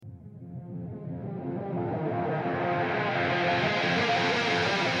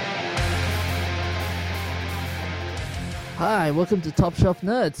Hi, welcome to Top Shelf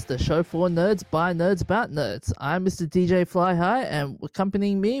Nerds, the show for nerds by nerds about nerds. I'm Mr. DJ Fly High, and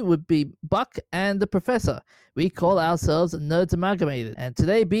accompanying me would be Buck and the Professor. We call ourselves Nerds Amalgamated, and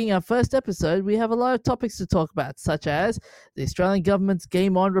today being our first episode, we have a lot of topics to talk about, such as the Australian government's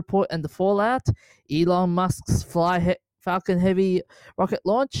Game On report and the fallout, Elon Musk's Falcon Heavy rocket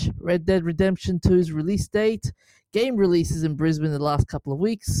launch, Red Dead Redemption 2's release date, game releases in Brisbane in the last couple of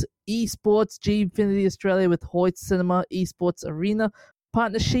weeks, esports, G Infinity Australia with Hoyt Cinema Esports Arena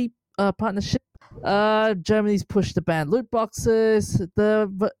partnership, Germany's push to ban loot boxes, the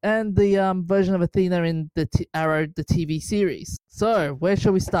version of Athena in the Arrow the TV series. So where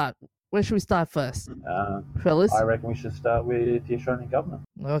shall we start? Where should we start first, fellas? I reckon we should start with the Australian government.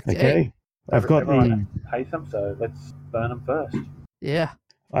 Okay. I've got Everyone hates them, so let's burn them first. Yeah.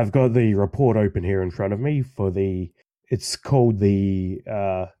 I've got the report open here in front of me it's called the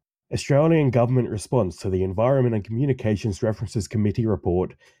Australian Government Response to the Environment and Communications References Committee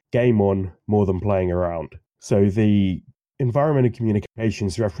Report, Game On, More Than Playing Around. So the Environment and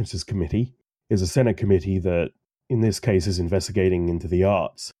Communications References Committee is a Senate committee that, in this case, is investigating into the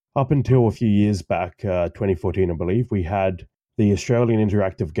arts. Up until a few years back, 2014, I believe, we had the Australian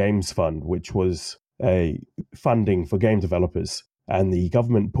Interactive Games Fund, which was a funding for game developers. And the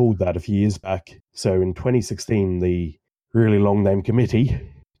government pulled that a few years back. So in 2016, the really long-named committee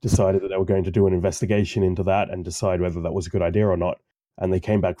decided that they were going to do an investigation into that and decide whether that was a good idea or not. And they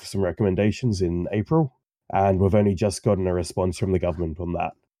came back with some recommendations in April. And we've only just gotten a response from the government on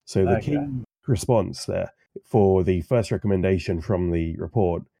that. So the key response there for the first recommendation from the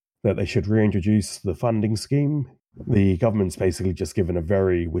report, that they should reintroduce the funding scheme. The government's basically just given a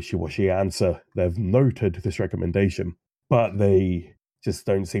very wishy-washy answer. They've noted this recommendation, but they just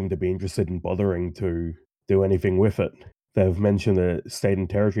don't seem to be interested in bothering to do anything with it. They've mentioned that state and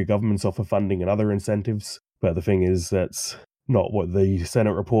territory governments offer funding and other incentives, but the thing is that's not what the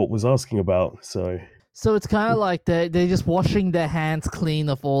Senate report was asking about. So it's kind of like they're just washing their hands clean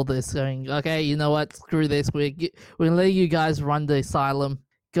of all this, going, okay, you know what, screw this, we're going to let you guys run the asylum,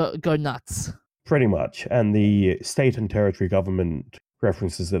 go nuts. Pretty much. And the state and territory government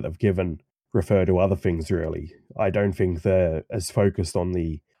references that they've given refer to other things, really. I don't think they're as focused on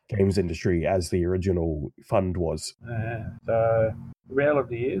the games industry as the original fund was. So the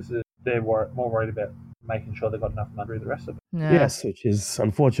reality is that they're more worried about making sure they've got enough money to do the rest of it. Yeah. Yes, which is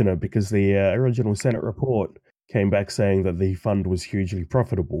unfortunate because the original Senate report came back saying that the fund was hugely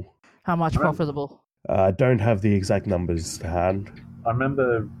profitable. How much profitable? I don't have the exact numbers to hand. I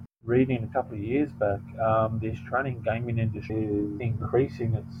remember reading a couple of years back, the Australian gaming industry is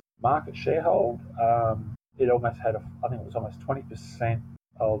increasing its market sharehold. It almost had, I think it was almost 20%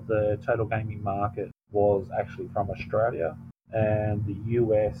 of the total gaming market was actually from Australia, and the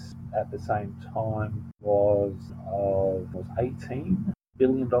US at the same time was $18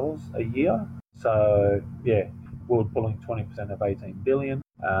 billion a year. So yeah, we're pulling 20% of $18 billion.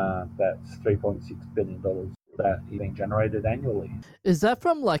 That's $3.6 billion that is being generated annually. Is that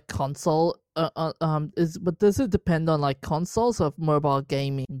from like console? But does it depend on like consoles or mobile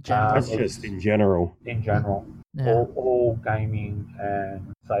gaming in general? That's just in general. In general, Yeah. all gaming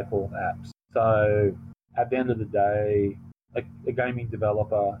and say all apps. So at the end of the day, a gaming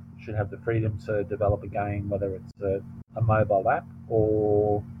developer should have the freedom to develop a game, whether it's a mobile app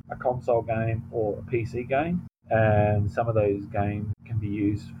or a console game or a PC game. And some of those games can be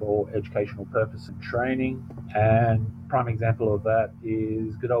used for educational purpose and training. And prime example of that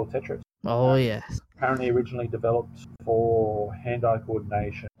is good old Tetris. Oh, yes. Apparently originally developed for hand-eye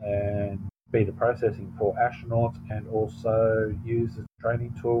coordination and beta processing for astronauts, and also used as a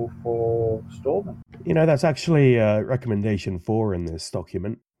training tool for storemen. You know, that's actually recommendation 4 in this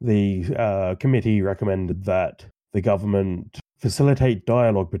document. The committee recommended that the government facilitate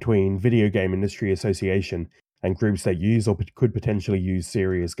dialogue between Video Game Industry Association and groups that use or could potentially use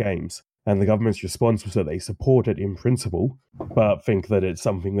serious games. And the government's response was that they support it in principle, but think that it's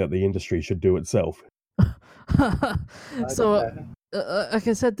something that the industry should do itself. So, like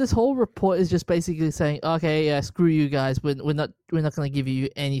I said, this whole report is just basically saying, okay, yeah, screw you guys. We're not going to give you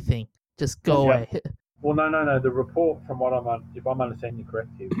anything. Just go away. Well, no. The report, from what if I'm understanding you correct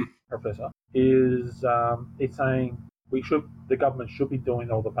here, Professor, is it's saying the government should be doing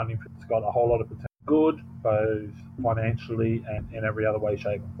all the funding. It's got a whole lot of potential good, both financially and in every other way,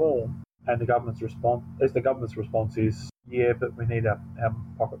 shape, and form. And the government's response is, yeah, but we need our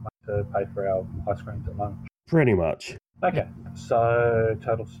pocket money to pay for our ice creams at lunch. Pretty much. Okay, so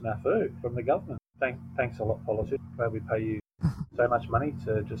total snafu from the government. Thanks a lot, politicians. Glad we pay you so much money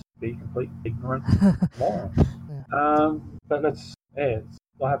to just be complete ignorant morons. But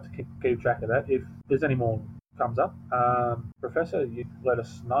I'll have to keep track of that. If there's any more comes up. Professor, you let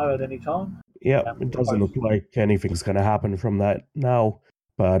us know at any time. Yeah, it doesn't look like anything's going to happen from that now,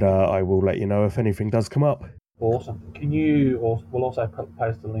 but I will let you know if anything does come up. Awesome. We'll also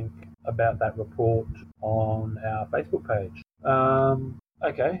post a link about that report on our Facebook page.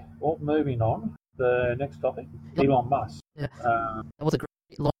 Okay, well, moving on. The next topic, Elon Musk. Yeah. That was a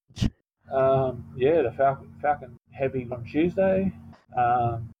great launch. The Falcon Heavy on Tuesday.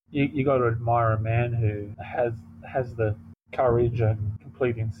 You got to admire a man who has the courage and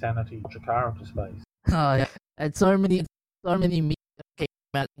complete insanity to launch a car into space. Oh yeah, and so many media came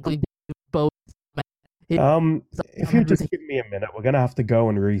out, including both. If you just give me a minute, we're gonna have to go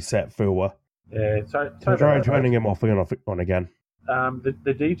and reset Fua. Yeah, so try turning him off and on again. The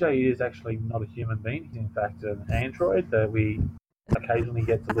DJ is actually not a human being. He's in fact an android that we occasionally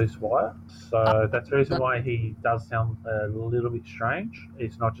get to loose wire. So that's the reason why he does sound a little bit strange.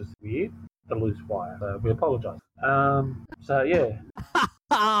 It's not just weird, the loose wire. So we apologise. So yeah.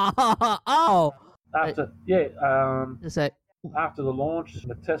 Oh. After the launch,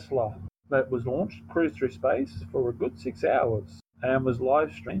 the Tesla that was launched cruised through space for a good 6 hours and was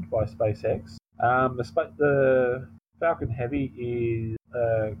live streamed by SpaceX. The Falcon Heavy is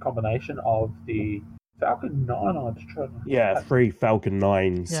a combination of the Falcon 9. 3 Falcon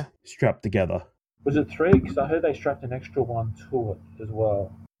 9s strapped together. Was it 3? Because I heard they strapped an extra one to it as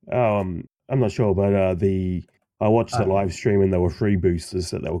well. I'm not sure, but I watched the live stream and there were 3 boosters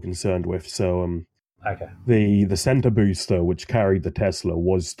that they were concerned with. So okay. The center booster, which carried the Tesla,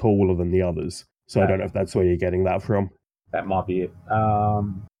 was taller than the others. So I don't know if that's where you're getting that from. That might be it.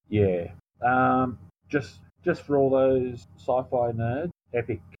 Just for all those sci-fi nerds,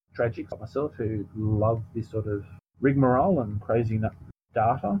 epic tragics like myself who love this sort of rigmarole and crazy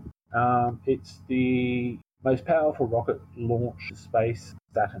data, it's the most powerful rocket launched to space,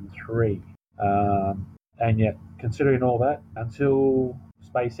 Saturn III. And yet, considering all that, until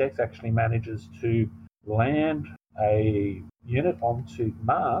SpaceX actually manages to land a unit onto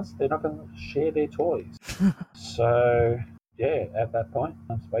Mars, they're not going to share their toys. So, yeah, at that point,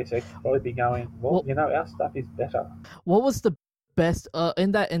 SpaceX will probably be going, well, our stuff is better. What was the best,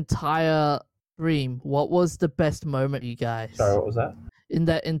 in that entire stream, what was the best moment, you guys? Sorry, what was that? In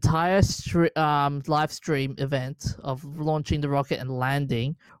that entire live stream event of launching the rocket and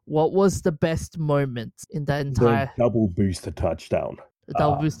landing, what was the best moment in that entire... The double booster touchdown. The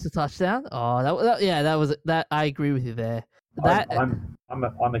double booster touchdown? Oh, that was that. I agree with you there. I'm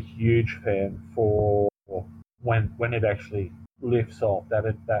a huge fan for when it actually lifts off.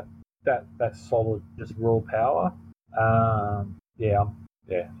 That solid, just raw power. I'm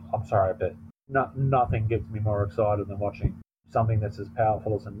sorry, but nothing gets me more excited than watching something that's as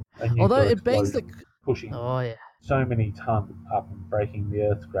powerful as a nuclear although it begs the pushing so many tons up and breaking the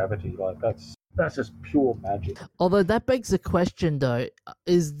Earth's gravity. Like that's just pure magic. Although that begs the question, though,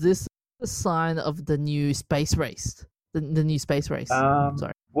 is this a sign of the new space race? The new space race.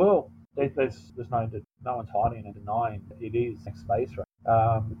 Sorry. Well, there's no one's hiding and denying it is a space race.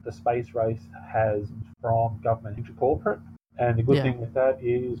 The space race has from government into corporate, and the good thing with that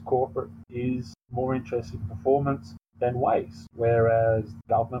is corporate is more interested in performance than waste, whereas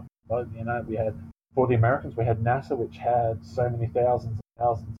government, we had, for the Americans, we had NASA, which had so many thousands and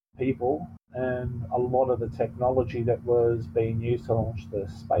thousands of people, and a lot of the technology that was being used to launch the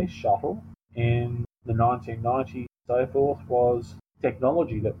space shuttle in the 1990s, so forth, was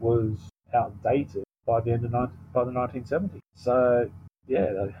technology that was outdated by the 1970s. So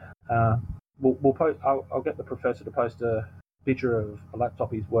we'll post. I'll get the professor to post a picture of a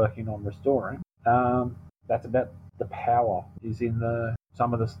laptop he's working on restoring. That's about the power is in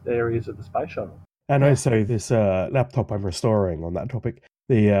some of the areas of the space shuttle. And also this laptop I'm restoring on that topic,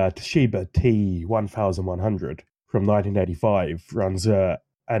 the Toshiba T1100 from 1985 runs an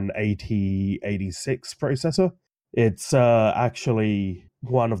 8086 processor. It's actually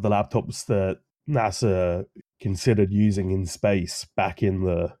one of the laptops that NASA considered using in space back in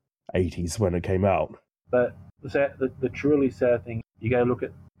the 80s when it came out. But the truly sad thing, you go look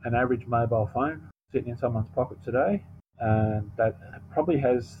at an average mobile phone sitting in someone's pocket today, and that probably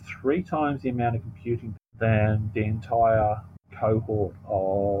has 3 times the amount of computing than the entire cohort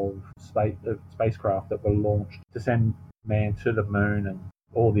of spacecraft that were launched to send man to the moon and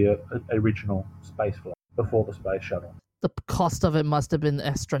all the original space flight before the space shuttle. The cost of it must have been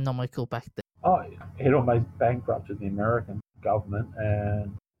astronomical back then. Oh, it almost bankrupted the American government,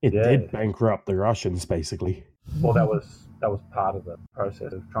 and it did bankrupt the Russians, basically. Well, that was part of the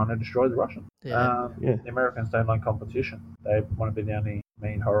process of trying to destroy the Russians. The Americans don't like competition. They want to be the only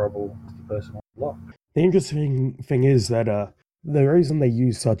mean, horrible person on the block. The interesting thing is that the reason they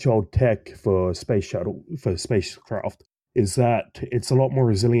use such old tech for spacecraft is that it's a lot more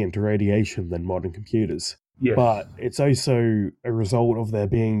resilient to radiation than modern computers. Yes. But it's also a result of there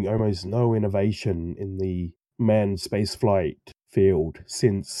being almost no innovation in the manned spaceflight field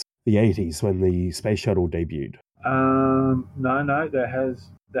since the 80s when the space shuttle debuted. No, there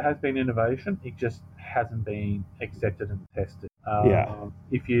has been innovation. It just hasn't been accepted and tested.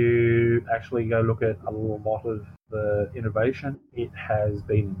 If you actually go look at a lot of the innovation, it has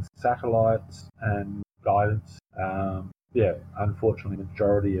been in satellites and guidance. Unfortunately, the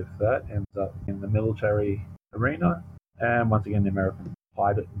majority of that ends up in the military arena. And once again, the Americans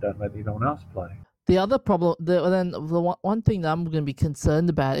hide it and don't let anyone else play. The other problem, the one thing that I'm going to be concerned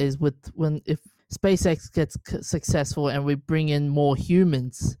about is if SpaceX gets successful and we bring in more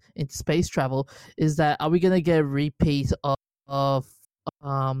humans into space travel, is that are we going to get a repeat of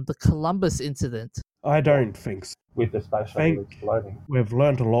the Columbus incident? I don't think so. With the space shuttle exploding. We've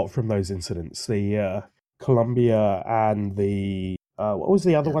learned a lot from those incidents. The Columbia and the what was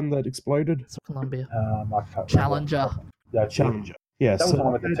the other one that exploded? Columbia. Challenger. Yeah, Challenger. Yeah, that was the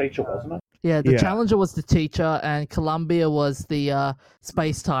one with the teacher, wasn't it? Yeah, the Challenger was the teacher, and Columbia was the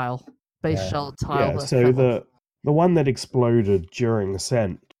space shuttle tile. Yeah, so the one that exploded during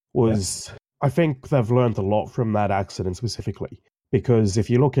ascent was, I think they've learned a lot from that accident specifically, because if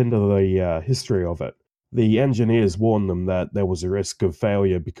you look into the history of it, the engineers warned them that there was a risk of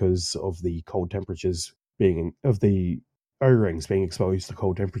failure because of the cold temperatures of the O-rings being exposed to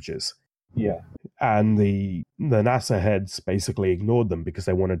cold temperatures. Yeah. And the NASA heads basically ignored them because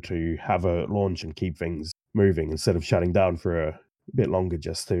they wanted to have a launch and keep things moving instead of shutting down for a bit longer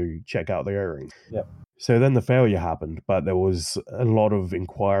just to check out the O-rings. Yep. So then the failure happened, but there was a lot of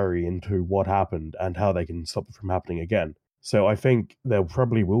inquiry into what happened and how they can stop it from happening again. So I think there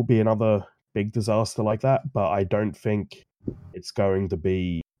probably will be another big disaster like that, but I don't think it's going to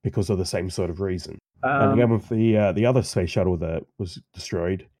be because of the same sort of reason. And again, with the other space shuttle that was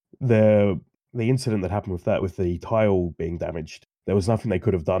destroyed, the incident that happened with that, with the tile being damaged, there was nothing they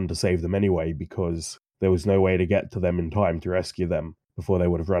could have done to save them anyway because there was no way to get to them in time to rescue them before they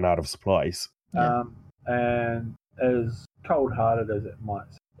would have run out of supplies. Yeah. And as cold-hearted as it might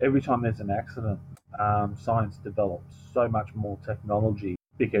seem, every time there's an accident, science develops so much more technology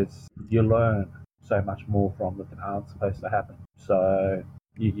because you learn so much more from that aren't supposed to happen. So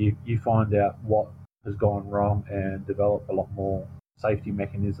you find out what has gone wrong and develop a lot more safety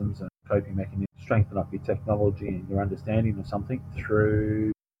mechanisms and coping mechanisms, strengthen up your technology and your understanding of something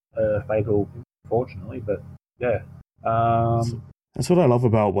through fatal, unfortunately. But yeah. That's what I love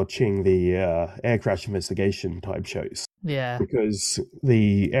about watching the air crash investigation type shows. Yeah. Because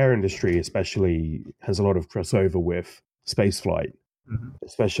the air industry especially has a lot of crossover with spaceflight,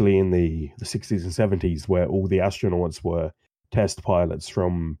 especially in the 60s and 70s where all the astronauts were test pilots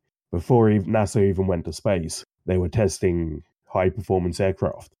from before NASA even went to space. They were testing high-performance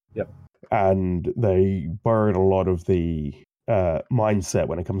aircraft. Yep. And they borrowed a lot of the mindset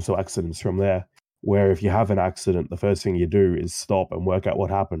when it comes to accidents from there, where if you have an accident, the first thing you do is stop and work out what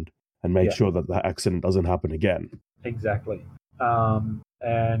happened and make sure that the accident doesn't happen again. Exactly.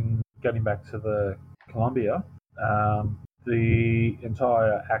 And getting back to the Columbia, the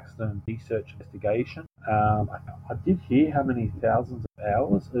entire accident research investigation, I did hear how many thousands of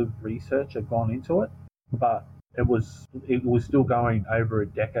hours of research have gone into it, but it was still going over a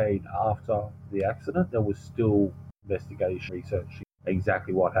decade after the accident. There was still investigation research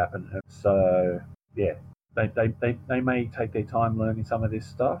exactly what happened. And so yeah, they may take their time learning some of this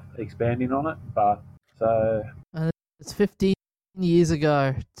stuff, expanding on it, but so it's 15 years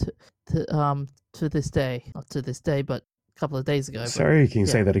ago to this day, not to this day, but a couple of days ago. Sorry, can you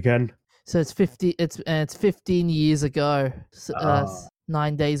say that again? So it's 15 years ago,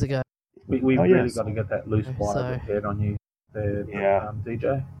 9 days ago. We really got to get that loose wire head on you there,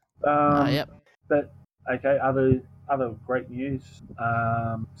 DJ. Yep. But okay, other great news,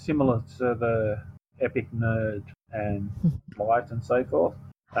 similar to the Epic Nerd and Light and so forth.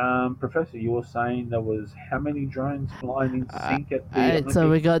 Professor, you were saying there was how many drones flying in sync at the Olympics? So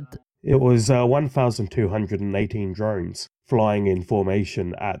we got... It was 1,218 drones flying in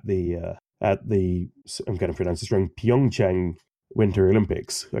formation at the I'm going to pronounce this wrong, Pyeongchang Winter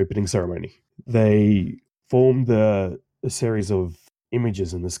Olympics opening ceremony. They formed a series of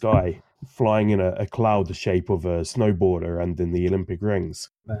images in the sky, flying in a cloud the shape of a snowboarder and in the Olympic rings.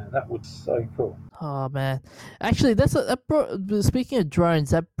 Man, that was so cool. Oh man, actually, speaking of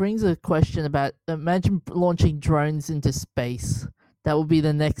drones, that brings a question about imagine launching drones into space. That would be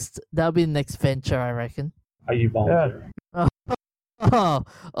the next venture, I reckon. Are you volunteering?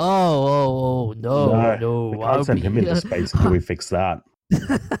 No, we no. can't send him into space until we fix that.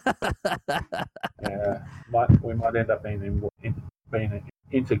 Yeah, we might end up being being an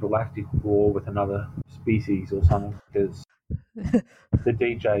intergalactic war with another species or something because the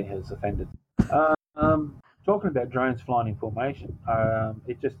DJ has offended. Talking about drones flying in formation, I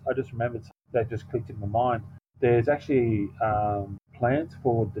just remembered that just clicked in my mind. There's actually plans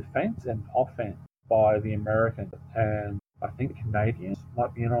for defence and offence by the Americans, and I think Canadians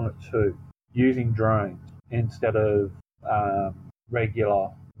might be in on it too, using drones instead of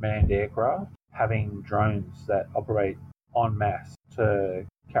regular manned aircraft, having drones that operate en masse to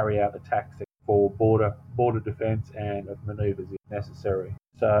carry out attacks for border defence and of manoeuvres if necessary.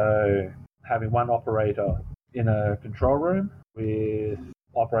 So having one operator in a control room with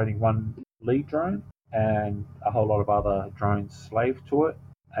operating one lead drone and a whole lot of other drones slave to it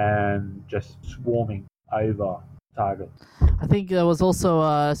and just swarming over targets. I think there was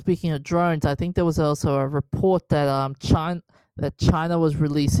also speaking of drones. I think there was also a report that China was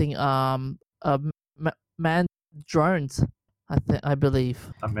releasing manned drones. I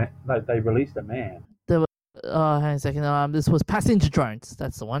believe. They released a man. Hang on a second. This was passenger drones.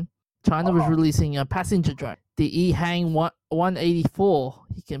 That's the one. China was releasing a passenger drone, the EHang 184.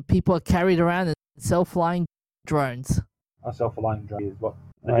 People are carried around in self-flying drones. A self-flying drone is what?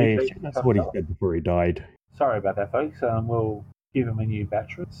 That's what he said before he died. Sorry about that, folks. We'll give him a new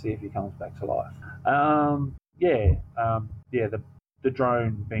battery, see if he comes back to life. The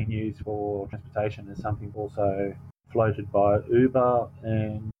drone being used for transportation is something also floated by Uber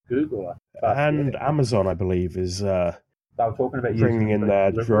and Google. And Amazon, I believe, is they were talking about bringing in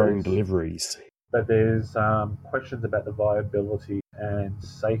their drone deliveries. deliveries. But there's questions about the viability and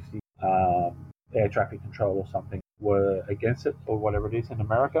safety. Air traffic control or something were against it, or whatever it is in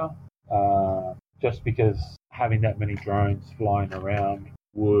America. Just because having that many drones flying around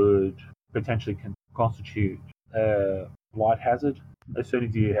would potentially constitute a flight hazard. As soon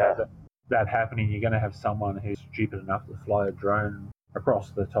as you have that happening, you're going to have someone who's stupid enough to fly a drone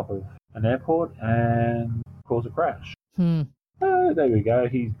across the top of an airport and cause a crash. There we go.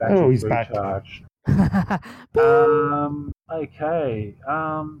 He's back. He's recharged. Okay.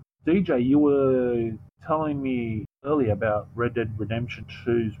 DJ, you were telling me earlier about Red Dead Redemption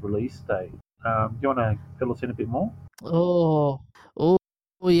 2's release date. Do you want to fill us in a bit more? Oh,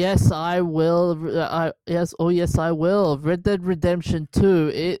 yes, I will. Yes, I will. Red Dead Redemption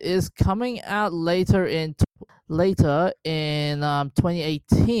 2. It is coming out later in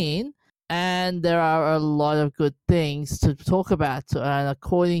 2018, and there are a lot of good things to talk about. And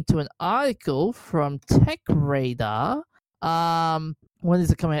according to an article from TechRadar, when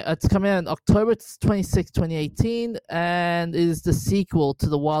is it coming out? It's coming out on October 26, 2018, and it is the sequel to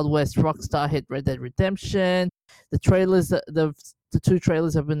the Wild West Rockstar hit Red Dead Redemption. The trailers, the two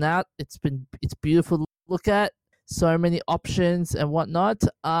trailers have been out. It's beautiful to look at. So many options and whatnot.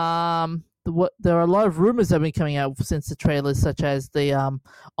 There are a lot of rumors that have been coming out since the trailers, such as the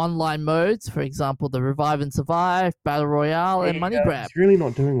online modes, for example, the Revive and Survive, Battle Royale, and Money Grab. He's really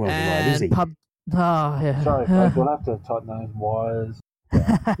not doing well tonight, is he? Sorry, folks, we'll have to tighten those wires.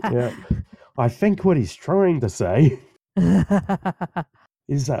 Yeah, I think what he's trying to say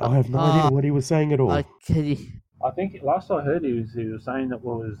is that I have no idea what he was saying at all. Okay. I think last I heard he was saying that it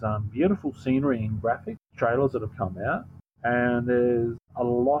was beautiful scenery and graphic trailers that have come out, and there's a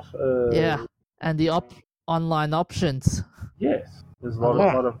lot of and the online options. Yes, there's a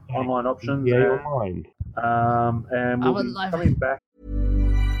lot of online options. Yeah, online. And we'll be coming back.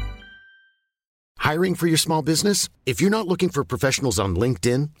 Hiring for your small business? If you're not looking for professionals on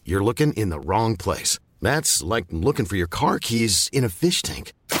LinkedIn, you're looking in the wrong place. That's like looking for your car keys in a fish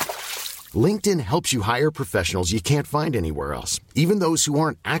tank. LinkedIn helps you hire professionals you can't find anywhere else, even those who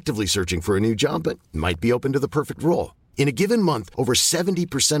aren't actively searching for a new job but might be open to the perfect role. In a given month, over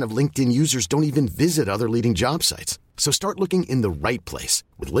 70% of LinkedIn users don't even visit other leading job sites. So start looking in the right place.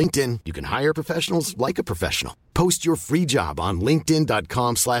 With LinkedIn, you can hire professionals like a professional. Post your free job on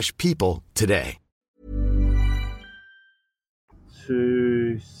linkedin.com/people today.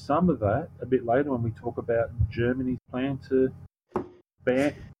 To some of that a bit later when we talk about Germany's plan to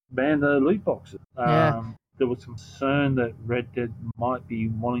ban the loot boxes. There was concern that Red Dead might be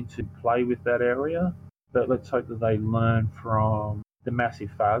wanting to play with that area, but let's hope that they learn from the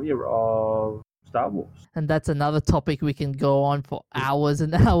massive failure of Star Wars. And that's another topic we can go on for hours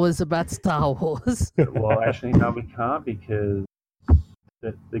and hours about Star Wars. Well, actually, no, we can't, because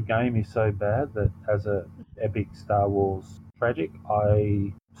the game is so bad that as a epic Star Wars tragic,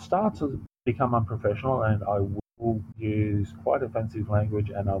 I start to become unprofessional, and I will use quite offensive language,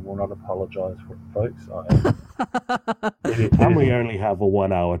 and I will not apologise for it, folks. And we only have a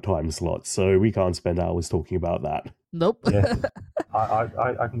 1 hour time slot, so we can't spend hours talking about that. Nope. Yes,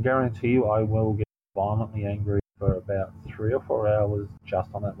 I can guarantee you I will get violently angry for about 3 or 4 hours just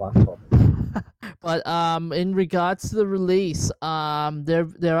on that one topic. But in regards to the release,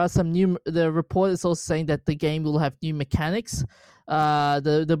 there are some new. The report is also saying that the game will have new mechanics.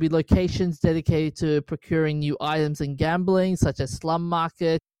 There'll be locations dedicated to procuring new items and gambling, such as slum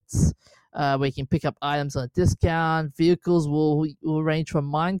markets, where you can pick up items on a discount. Vehicles will range from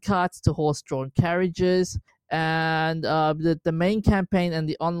mine carts to horse-drawn carriages. And the main campaign and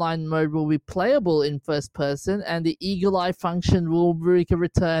the online mode will be playable in first person, and the eagle eye function will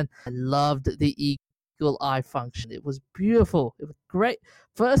return. I loved the eagle eye function. It was beautiful. It was great.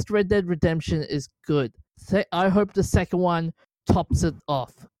 First Red Dead Redemption is good. I hope the second one tops it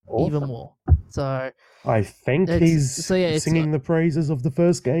off even more. So I think he's singing the praises of the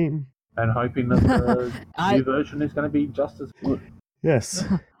first game. And hoping that the new version is going to be just as good. Yes.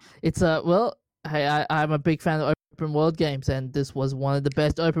 It's Hey, I'm a big fan of open world games, and this was one of the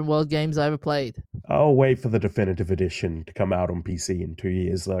best open world games I ever played. I'll wait for the definitive edition to come out on PC in 2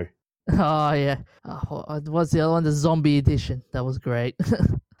 years, though. Oh, yeah. What's the other one? The zombie edition. That was great.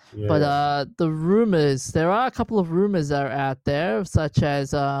 Yeah. But the rumors, there are a couple of rumors that are out there, such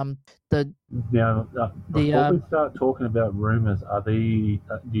as Now, before we start talking about rumors, do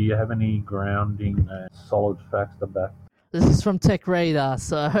you have any grounding solid facts to back? This is from Tech Radar,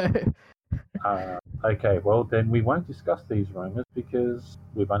 so... Okay, well then we won't discuss these rumors because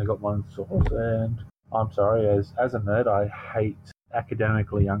we've only got one source, and I'm sorry, as a nerd, I hate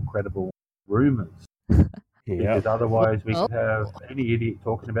academically uncredible rumors. Because otherwise we could have any idiot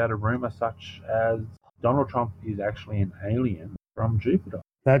talking about a rumor such as Donald Trump is actually an alien from Jupiter.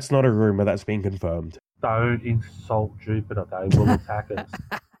 That's not a rumor, that's been confirmed. Don't insult Jupiter, they will attack us.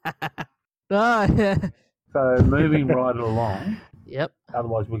 Oh, yeah. So moving right along. Yep.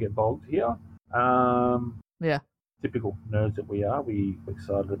 Otherwise we'll get bogged here. Yeah. Typical nerds that we are, we're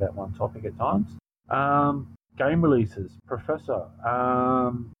excited about one topic at times. Game releases. Professor,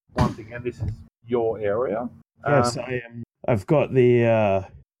 once again, this is your area. Yes, I am. I've got the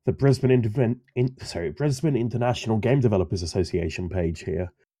Brisbane Brisbane International Game Developers Association page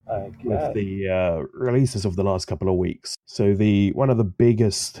here. Okay. With the releases of the last couple of weeks. So one of the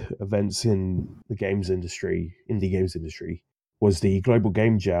biggest events in the indie games industry, was the Global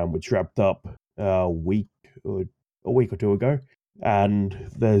Game Jam, which wrapped up a week or two ago.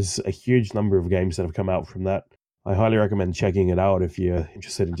 And there's a huge number of games that have come out from that. I highly recommend checking it out if you're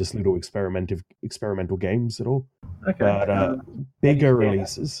interested in just little experimental games at all. Okay. But bigger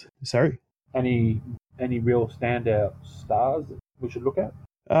releases. Sorry? Any real standout stars that we should look at?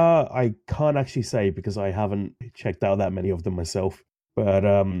 I can't actually say because I haven't checked out that many of them myself. But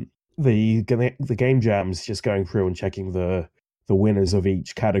the Game Jams, just going through and checking the winners of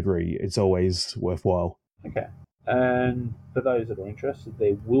each category, it's always worthwhile. Okay. And for those that are interested,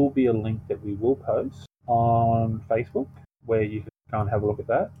 there will be a link that we will post on Facebook where you can go and have a look at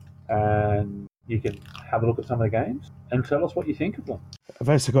that, and you can have a look at some of the games and tell us what you think of them. I've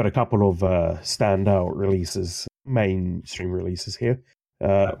also got a couple of standout releases, mainstream releases here.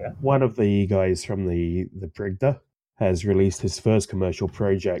 Okay. One of the guys from the Brigda has released his first commercial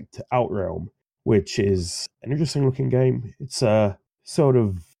project, Outrealm, which is an interesting looking game. It's a sort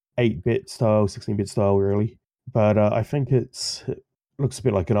of 8-bit style, 16-bit style, really. But I think it looks a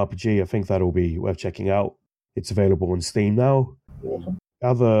bit like an RPG. I think that'll be worth checking out. It's available on Steam now. Awesome.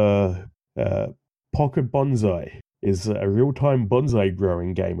 Other Pocket Bonsai is a real-time bonsai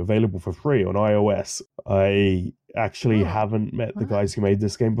growing game available for free on iOS. I actually haven't met the guys who made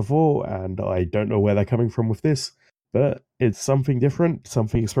this game before, and I don't know where they're coming from with this, but it's something different,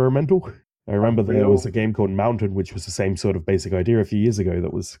 something experimental. I remember there was a game called Mountain, which was the same sort of basic idea a few years ago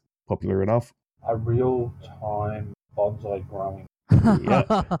that was popular enough. A real-time bonsai growing.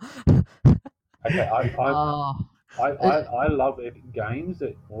 Yeah. Okay, I love epic games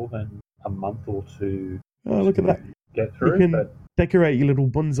that more than a month or two. Oh, look at that. Get through. You can decorate your little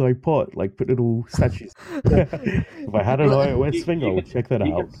bonsai pot, like put little statues. If I had an iOS thing, I would check that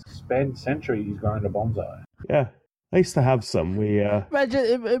you out. could spend centuries growing a bonsai. Yeah. I used to have some. We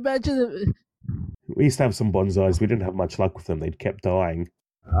Imagine. we used to have some bonsais. We didn't have much luck with them. They'd kept dying.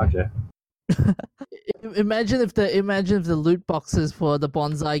 Okay. Imagine if the loot boxes for the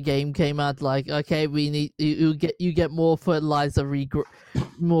bonsai game came out like, okay, we need you get more fertilizer,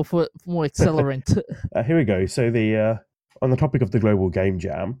 more accelerant. Here we go. So on the topic of the Global Game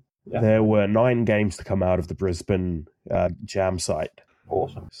Jam, there were 9 games to come out of the Brisbane Jam site.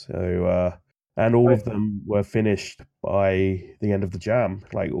 Awesome. So and all of them were finished by the end of the jam,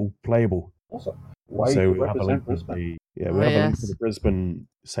 like all playable. Awesome. Way So to we have a represent link to Brisbane. we Oh, have a link to yes. the Brisbane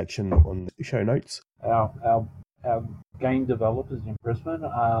section on the show notes. Our game developers in Brisbane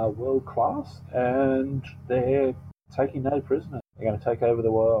are world class, and they're taking no prisoners. They're going to take over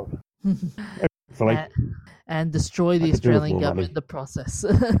the world. Hopefully. And destroy the I could do with Australian more government in money. No, the process.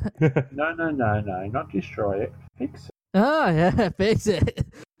 not destroy it. Fix it. Oh, yeah, fix it.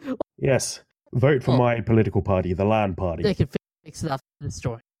 Yes. Vote for Oh. my political party, the Land Party. They can fix it after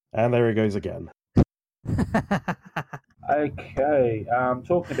destroy. And there it goes again. Okay.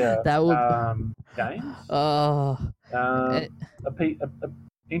 Talking about That would- games. Oh, A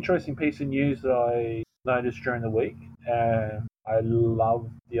interesting piece of news that I noticed during the week, and I love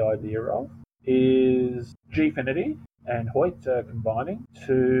the idea of, is Gfinity and Hoyt combining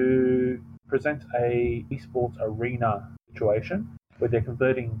to present a esports arena situation where they're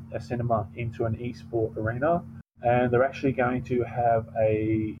converting a cinema into an esport arena, and they're actually going to have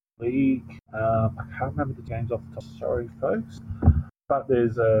a league. I can't remember the games off the top. Sorry, folks, but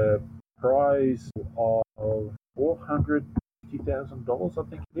there's a prize of $450,000, I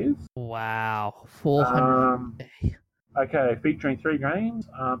think it is. wow. 400. Okay, featuring 3 games: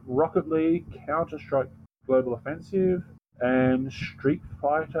 Rocket League, Counter-Strike Global Offensive, and Street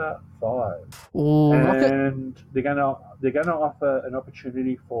Fighter 5. Ooh, Rocket. And they're gonna offer an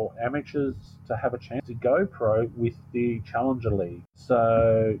opportunity for amateurs to have a chance to go pro with the Challenger League.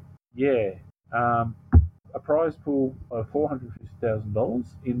 So yeah, a prize pool of $450,000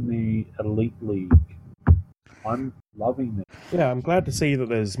 in the Elite League. I'm loving this. Yeah, I'm glad to see that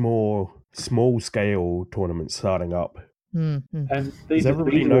there's more small-scale tournaments starting up. And Because these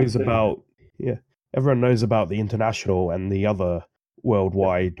everybody are knows all- about, everyone knows about the international and the other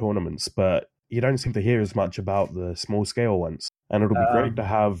worldwide tournaments, but you don't seem to hear as much about the small-scale ones. And it'll be great to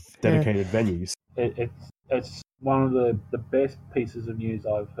have dedicated venues. It's one of the best pieces of news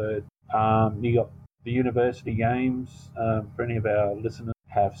I've heard. You got the university games. For any of our listeners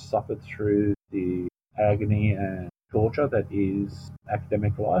have suffered through the agony and torture that is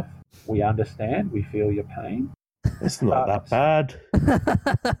academic life, we understand. We feel your pain. It's not that bad.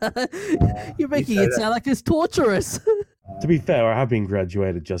 You're making say it that. sound like it's torturous. To be fair, I have been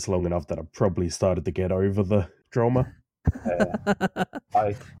graduated just long enough that I've probably started to get over the drama.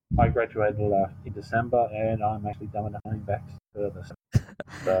 I graduated in December, and I'm actually done with going back further.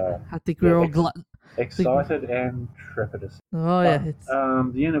 So I think we're all ex- glad. excited and trepidous. Oh, yeah. It's...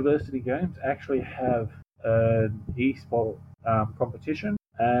 The university games actually have an e-sport competition,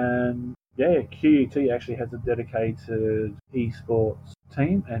 and QUT actually has a dedicated esports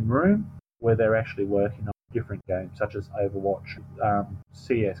team and room where they're actually working on different games such as Overwatch,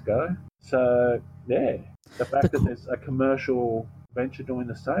 CS:GO. So the fact that there's a commercial venture doing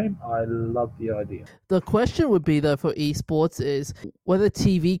the same, I love the idea. The question would be, though, for esports is whether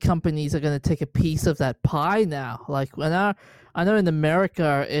TV companies are going to take a piece of that pie now. Like, I know in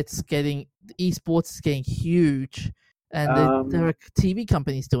America, esports is getting huge, and there are TV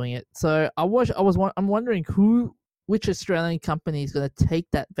companies doing it. So I'm wondering which Australian company is going to take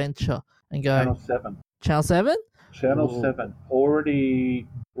that venture and go. Channel 7. Channel 7? Channel Ooh. 7 already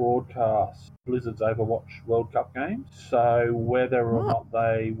broadcast Blizzard's Overwatch World Cup games, so whether or not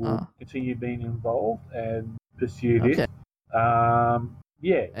they will continue being involved and pursue this,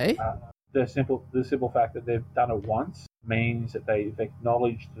 Hey? the simple fact that they've done it once means that they've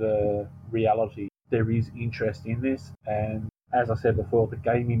acknowledged the reality. There is interest in this, and as I said before, the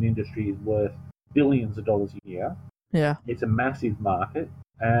gaming industry is worth billions of dollars a year. Yeah. It's a massive market,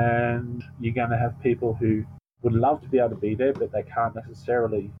 and you're going to have people who would love to be able to be there, but they can't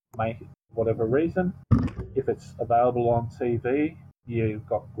necessarily make it for whatever reason. If it's available on TV, you've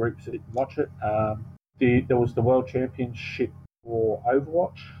got groups that watch it. There was the World Championship for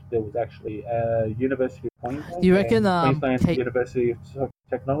Overwatch. There was actually a University of Queensland. You reckon, and Queensland University of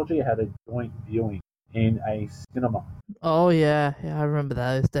Technology had a joint viewing in a cinema. Oh, yeah. I remember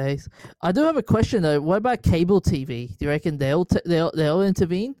those days. I do have a question, though. What about cable TV? Do you reckon they'll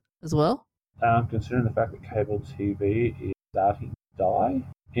intervene as well? Considering the fact that cable TV is starting to die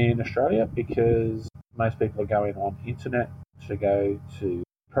in Australia because most people are going on internet to go to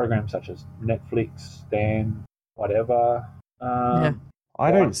programs such as Netflix, Stan, whatever.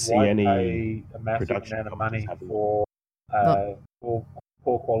 I don't see why any pay a massive production amount of money companies for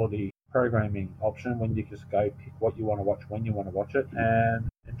poor quality programming option when you just go pick what you want to watch when you want to watch it and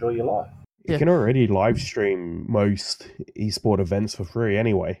enjoy your life. You can already live stream most esport events for free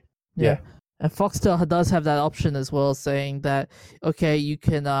anyway. Yeah. And Foxtel does have that option as well, saying that you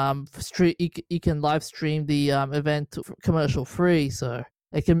can you can live stream the event commercial free, so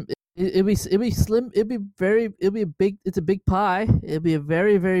it can It'd be slim. It'd be a big. It's a big pie. It'd be a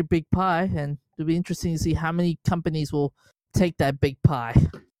very very big pie, and it'll be interesting to see how many companies will take that big pie.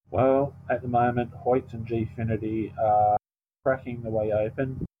 Well, at the moment, Hoyt and Gfinity are cracking the way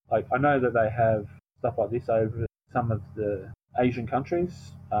open. Like, I know that they have stuff like this over some of the Asian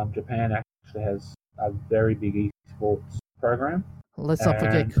countries. Japan actually has a very big esports program. Let's not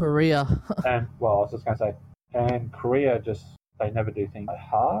forget Korea. And, well, I was just going to say, and Korea they never do things like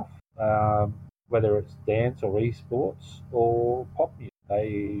half, whether it's dance or esports or pop music.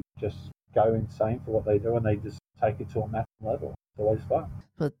 They just go insane for what they do, and they just take it to a maximum level. It's always fun.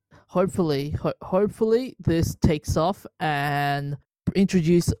 But hopefully this takes off and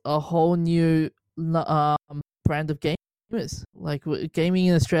introduce a whole new brand of gamers. Like, gaming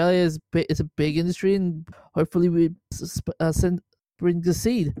in Australia is a big industry, and hopefully we bring the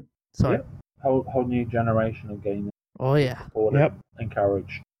seed. Sorry. Yep. Whole new generation of gamers. Oh yeah. Yep.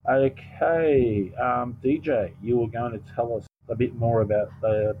 Encouraged. Okay, DJ, you were going to tell us a bit more about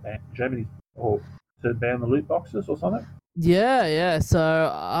the Germany or to ban the loot boxes or something. Yeah. So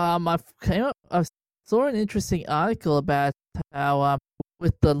I saw an interesting article about how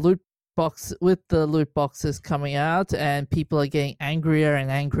with the loot boxes coming out, and people are getting angrier and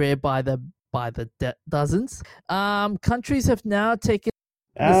angrier by the dozens. Countries have now taken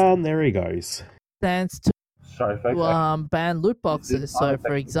there he goes. stance to Sorry, folks. ban loot boxes. So,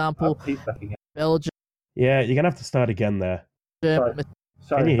 for example, Belgium. Yeah, you're gonna have to start again there. Germany,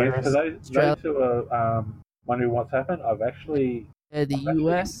 Sorry, Can you hear folks, for those who are wondering what's happened, I've actually the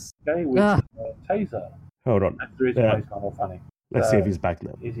US. going with Taser. Hold on. That's the reason why he's gone all funny. Let's see if he's back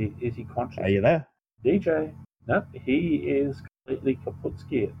now. Is he conscious? Are you there? DJ? Nope, he is completely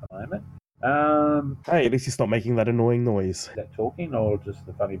kaputski at the moment. Hey, at least he's not making that annoying noise. Is that talking or just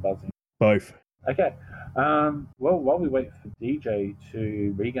the funny buzzing? Both. Okay. Well, while we wait for DJ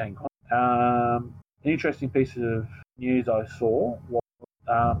to regain contact, an interesting piece of news I saw was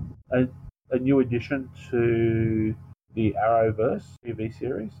a new addition to the Arrowverse TV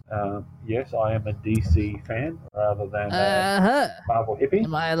series. Yes, I am a DC fan rather than a Marvel hippie.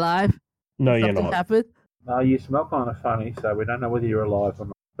 Am I alive? No, you're Something not. happened? You smell kind of funny, so we don't know whether you're alive or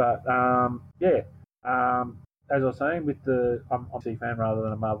not. But as I was saying, I'm a DC fan rather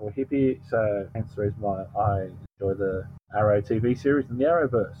than a Marvel hippie, so hence the reason why I enjoy the Arrow TV series and the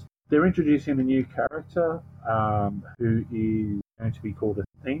Arrowverse. They're introducing a new character who is going to be called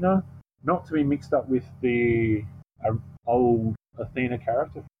Athena, not to be mixed up with the old Athena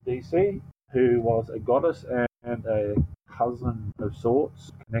character from DC, who was a goddess and a cousin of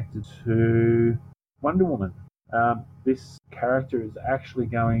sorts connected to Wonder Woman. This character is actually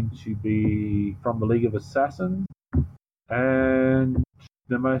going to be from the League of Assassins, and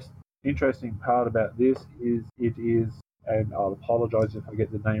the most interesting part about this is it is, and I'll apologize if I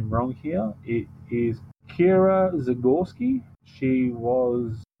get the name wrong here, it is Kira Zagorski. She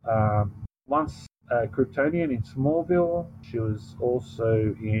was once a Kryptonian in Smallville. She was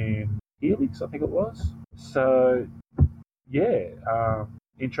also in Helix, I think it was. So, yeah,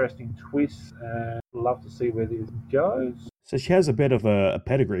 interesting twist, and love to see where this goes. So she has a bit of a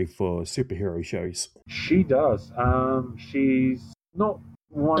pedigree for superhero shows. She does. She's not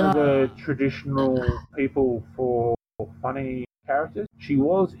one of the traditional people for funny characters. She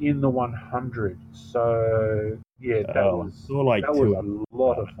was in the 100, so yeah, that was like a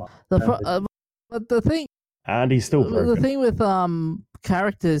lot of fun. But the thing, and he's still broken. The thing with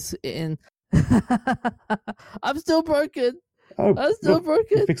characters in, I'm still broken. Oh, I'm still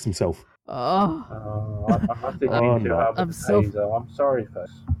broken. He fixed himself. I must think you need to have a taser. I'm sorry,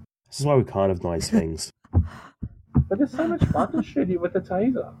 folks. This is why we can't have nice things. But there's so much fun to shoot you with a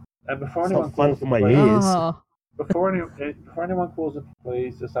taser. And before it's anyone not fun for my police, ears. Before anyone calls the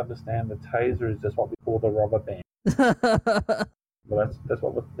police, just understand the taser is just what we call the rubber band. Well,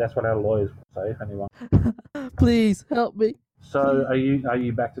 that's what our lawyers will say. If anyone. Please help me. So, are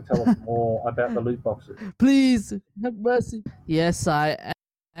you back to tell us more about the loot boxes? Please have mercy. Yes, I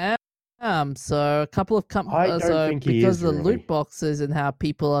am. So a couple of because of the loot boxes and how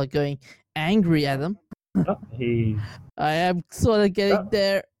people are going angry at them. I am sort of getting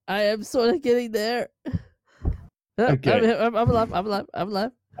there. Okay. I'm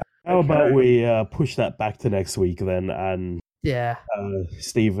alive. How about we push that back to next week then, and yeah,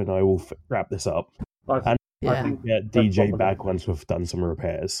 Steve and I will wrap this up. I think get DJ back once we've done some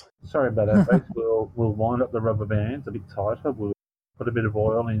repairs. Sorry about that, folks. We'll wind up the rubber bands a bit tighter. We'll put a bit of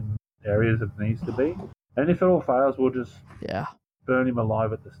oil in areas it needs to be, and if it all fails, we'll just burn him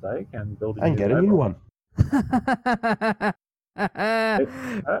alive at the stake and build him and get a new one.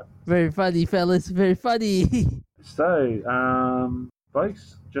 Very funny, fellas. Very funny. So,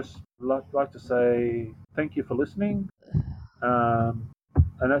 folks, just like to say thank you for listening.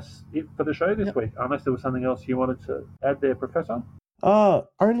 And that's it for the show this week. Unless there was something else you wanted to add there, Professor?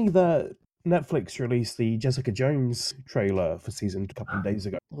 Only that Netflix released the Jessica Jones trailer for season a couple of days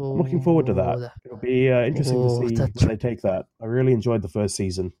ago. I'm looking forward to that. It'll be interesting to see when they take that. I really enjoyed the first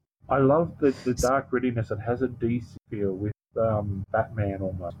season. I love the dark grittiness. It has a DC feel with Batman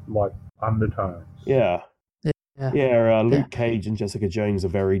almost, like undertones. Yeah. Luke Cage and Jessica Jones are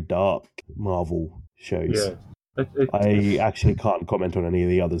very dark Marvel shows. Yeah. I actually can't comment on any of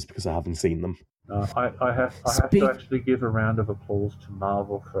the others because I haven't seen them. I have to actually give a round of applause to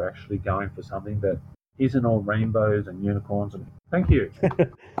Marvel for actually going for something that isn't all rainbows and unicorns. And thank you.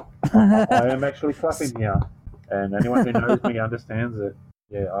 I am actually clapping here, and anyone who knows me understands it.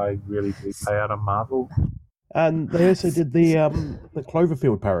 Yeah, I really do pay out on Marvel. And they also did the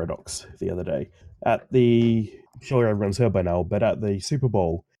Cloverfield paradox the other day at the. I'm sure everyone's heard by now, but at the Super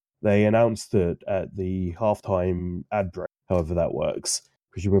Bowl, they announced it at the halftime ad break. However that works,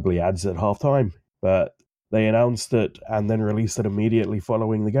 presumably ads at halftime. But they announced it and then released it immediately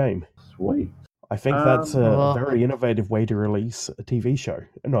following the game. Sweet. I think that's a very innovative way to release a TV show,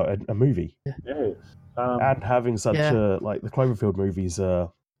 no, a movie. Yes. And having such like the Cloverfield movies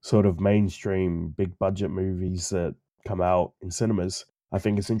are sort of mainstream, big budget movies that come out in cinemas. I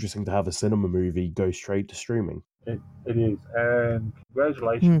think it's interesting to have a cinema movie go straight to streaming. It is. And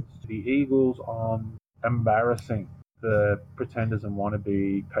congratulations to the Eagles on embarrassing the pretenders and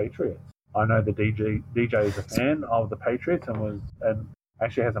wannabe Patriots. I know the DJ is a fan of the Patriots and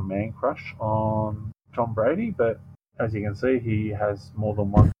actually has a man crush on Tom Brady, but as you can see, he has more than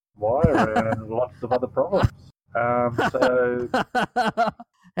one wire and lots of other problems. So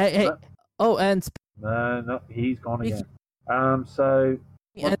hey. Oh, and no, he's gone again. So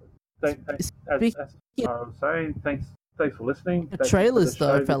I was saying, thanks for listening. The trailers,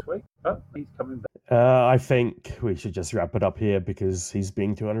 though, this week. Oh, he's coming back. I think we should just wrap it up here because he's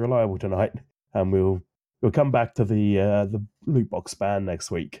being too unreliable tonight, and we'll come back to the Loot Box ban next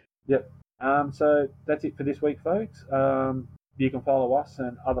week. Yep. So that's it for this week, folks. You can follow us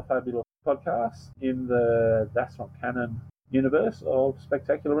and other fabulous podcasts in the That's Not Canon universe of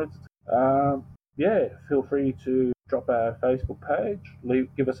Spectacular Entity. Feel free to drop our Facebook page,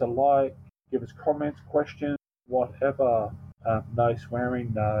 give us a like, give us comments, questions, whatever. No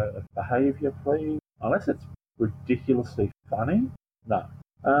swearing, no behaviour, please. Unless it's ridiculously funny. No.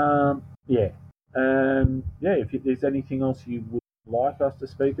 If there's anything else you would like us to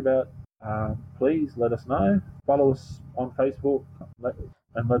speak about, please let us know. Follow us on Facebook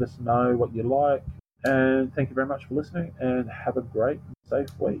and let us know what you like. And thank you very much for listening, and have a great and safe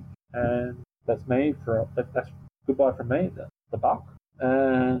week. And that's me. That's goodbye from me, the Buck,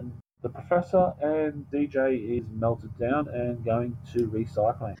 and the Professor, and DJ is melted down and going to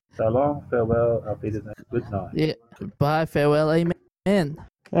recycling. So long, farewell, auf Wiedersehen, good night. Yeah, goodbye, farewell, amen.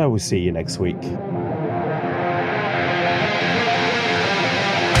 We'll see you next week.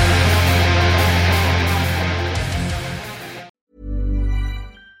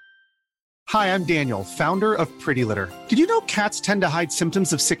 Hi, I'm Daniel, founder of Pretty Litter. Did you know cats tend to hide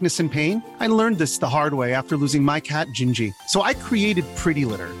symptoms of sickness and pain? I learned this the hard way after losing my cat, Gingy. So I created Pretty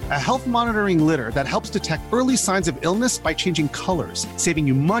Litter, a health monitoring litter that helps detect early signs of illness by changing colors, saving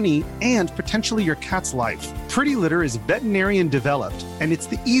you money and potentially your cat's life. Pretty Litter is veterinarian developed, and it's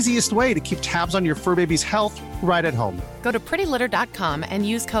the easiest way to keep tabs on your fur baby's health right at home. Go to prettylitter.com and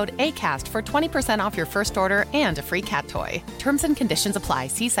use code ACAST for 20% off your first order and a free cat toy. Terms and conditions apply.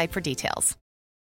 See site for details.